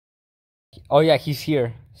Oh yeah, he's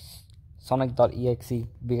here. Sonic.exe.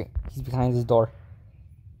 He's behind this door.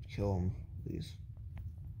 Kill him, please.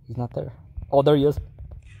 He's not there. Oh, there he is.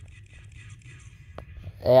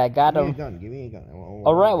 Hey, I got him. Give me a gun.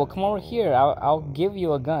 Alright, well come over here. I'll give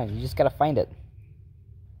you a gun. You just gotta find it.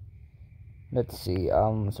 Let's see.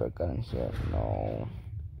 Is there a gun in here? No.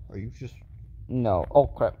 Are you just... No. Oh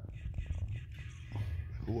crap.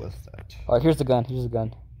 Who was that? Oh, here's the gun. Here's the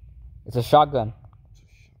gun. It's a shotgun.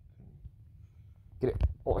 Get it.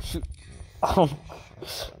 Oh shoot. Oh.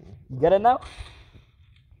 You get it now?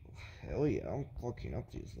 Hell yeah, I'm fucking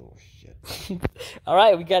up these little shit.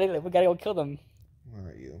 Alright, we gotta go kill them.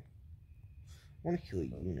 Where are you? I wanna kill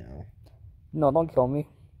you now. No, don't kill me.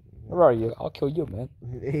 Where are you? I'll kill you, man.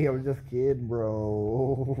 Hey, I'm just kidding,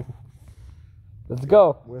 bro. Let's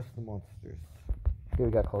go. Where's the monsters? Here,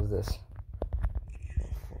 we gotta close this.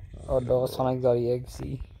 Oh no,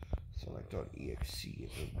 Sonic.exe. Sonic.exe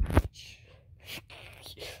is a bitch.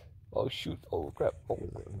 Oh shoot, oh crap. Oh.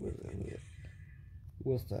 Who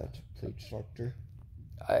was that? Plage Doctor?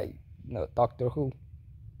 No, Doctor Who.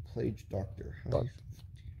 Plage Doctor.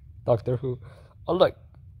 Doctor Who. Oh look.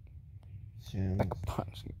 Sam's. Pack a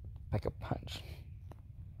punch. Pack a punch.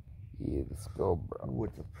 Yeah, let's go, bro.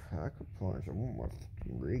 With a pack of punch, I want my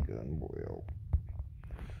fucking ray gun, boy.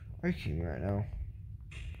 Are you kidding me right now?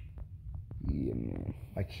 Yeah, man.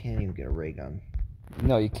 I can't even get a ray gun.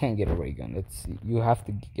 No, you can't get a ray gun. It's you have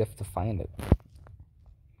to find it.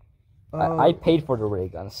 I paid for the ray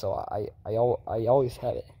gun, so I always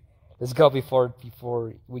have it. Let's go before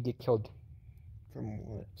we get killed. From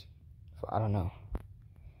what? I don't know.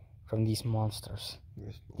 From these monsters.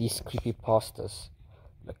 These creepypastas.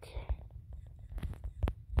 Look.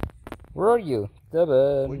 Where are you,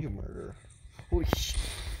 Devon? What'd you murder? Holy shit!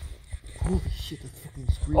 Holy shit! That's fucking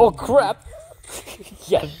scream. Oh crap!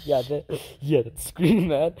 yeah, that scream,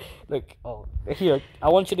 man. Look, oh, here, I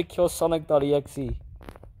want you to kill Sonic.exe.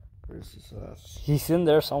 Where's his ass? He's in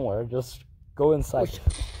there somewhere. Just go inside.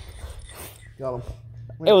 Got him.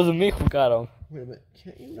 It was me who got him. Wait a minute.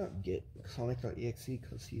 Can't you not get Sonic.exe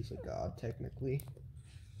because he's a god technically?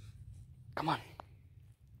 Come on.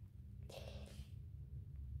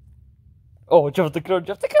 Oh, jump the killer.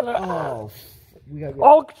 Oh, we gotta go.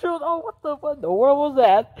 Oh shoot! Oh, what the fuck? Where was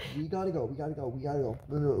that? We gotta go. No,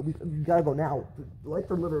 we gotta go now. The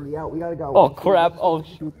lights are literally out. We gotta go. Oh crap! Oh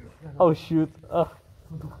shoot! Oh shoot! Bro,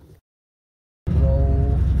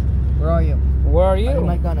 where are you? Where are you? I need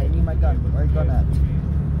my gun. Where are you gun at?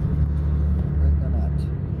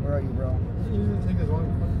 Where are you, bro?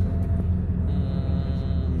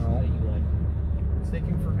 No. It's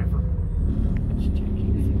taking forever.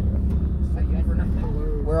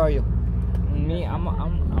 Where are you? Me, I'm like.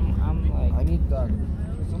 I need gun.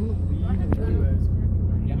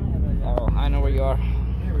 Oh, I know where you are.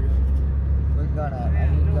 Where's gun at? I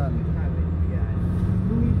need gun.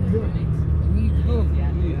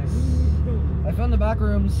 I found the back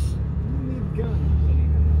rooms.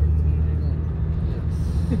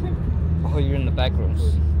 Oh, you're in the back rooms.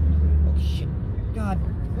 Oh shit! God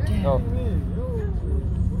damn. Oh.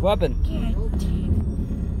 What happened?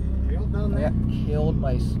 I got killed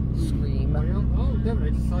by Scream. Oh, Devin, I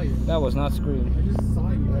just saw you. That was not Scream. I just saw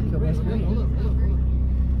you. I got killed by Scream. Hold on.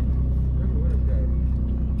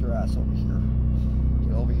 Get your ass over here.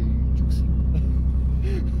 Get over here, you juicy.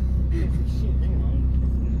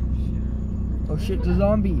 Oh shit, it's a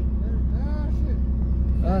zombie. Ah,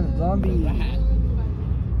 it's a zombie.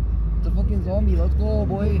 It's a fucking zombie. Let's go,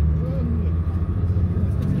 boy.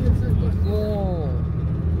 Let's go.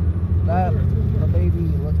 That, the baby.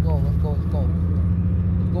 Let's go. Let's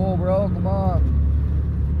go, bro. Come on.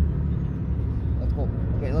 Let's go.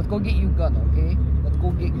 Okay, let's go get you gun, okay? Let's go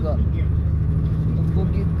get gun. Let's go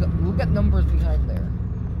get gun. Look at numbers behind there.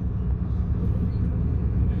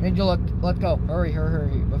 Angel, look. Let's go. Hurry.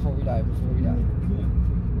 Before we die.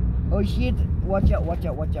 Oh shit. Watch out. Don't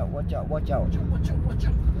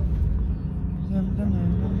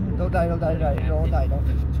die.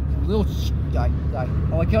 Don't. Little shit. Die.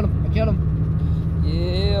 Oh, I killed him.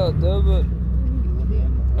 Yeah, Devin.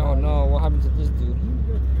 Oh no, what happened to this dude?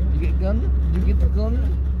 You get gun? You get the gun?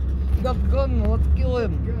 You got the gun. Let's kill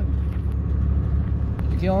him.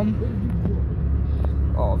 You kill him?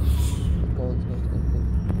 Oh, Let's go.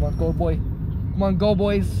 Come on, go, boy. Come on, go,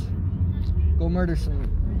 boys. Go murder some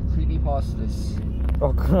creepypastas.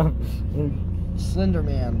 oh crap. Slender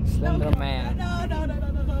Man. No. The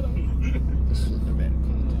Slender Man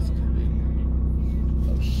cult is coming.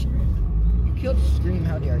 Oh shit. You killed Scream,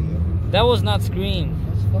 how dare you? That was not Scream.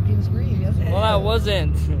 That's fucking Scream, yes it Well, that was.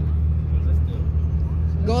 wasn't.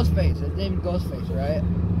 Ghostface. His name Ghostface, right?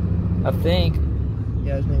 I think.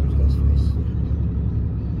 Yeah, his name was Ghostface.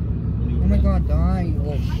 Oh my god, die, you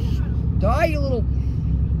little die, you little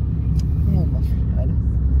muffin head.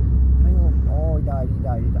 Oh, he died.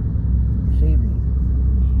 Save me.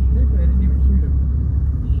 I didn't even shoot him.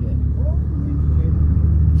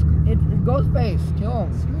 Shit. It's Ghostface. Kill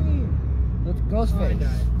him. Scream. It's Oh, I Ghostface.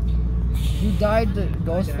 died. You died to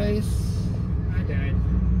Ghostface. I died.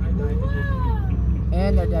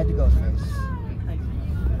 And I died to Ghostface.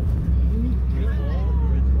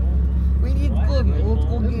 We need good. Let's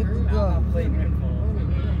go get the gun.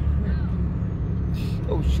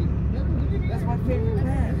 Oh shoot. That's my favorite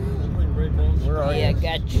pass. Where are Hey, I you?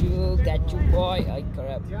 got you, boy. I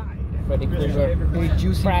crap. Freddy Krueger. Hey,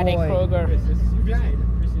 Juicy Freddy Boy. Krueger. You died.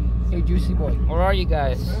 Hey, Juicy Boy. Where are you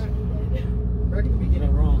guys? Right at the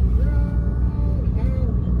beginning. Wrong.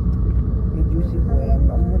 Hey, Juicy Boy. I'm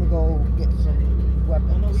gonna go get some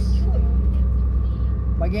weapons.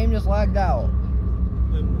 My game just lagged out.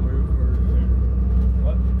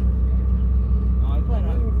 What?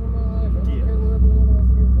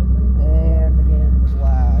 And the game was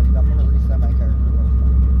lagged. I'm gonna reset my character real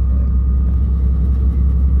quick.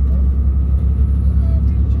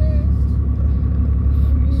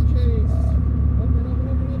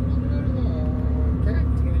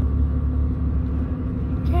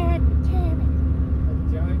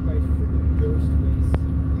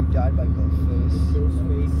 You died by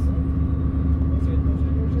Ghostface.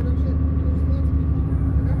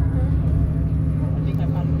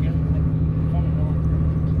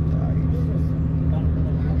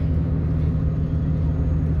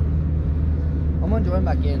 I'm gonna join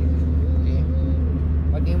back in. Okay.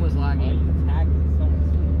 My game was lagging. I'm back.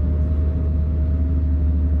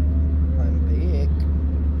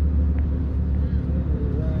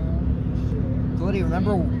 Cody,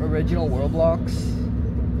 remember original Roblox?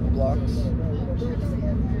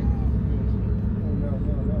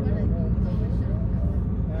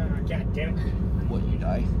 God damn it. What, you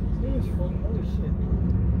die? This game is fun. Holy shit.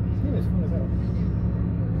 This game is fun as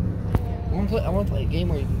hell. I wanna play a game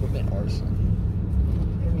where you can commit arson.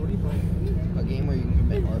 What are you playing? A game where you can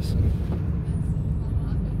commit arson.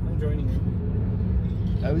 I'm joining you.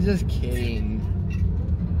 I was just kidding.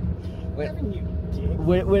 Wait, Having you, dick.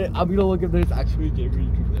 wait, I'm gonna look if there's actually a game where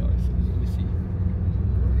you can commit arson. Let me see.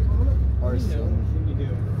 Arson. What do you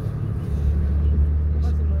do?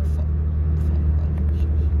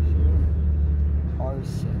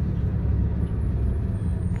 Arson.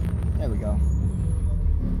 There we go.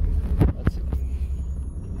 Let's see.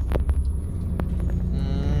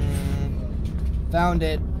 Found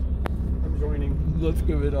it. I'm joining. Let's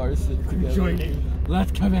commit arson together. Joining.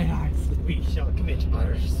 Let's commit arson. We shall commit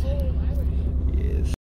arson.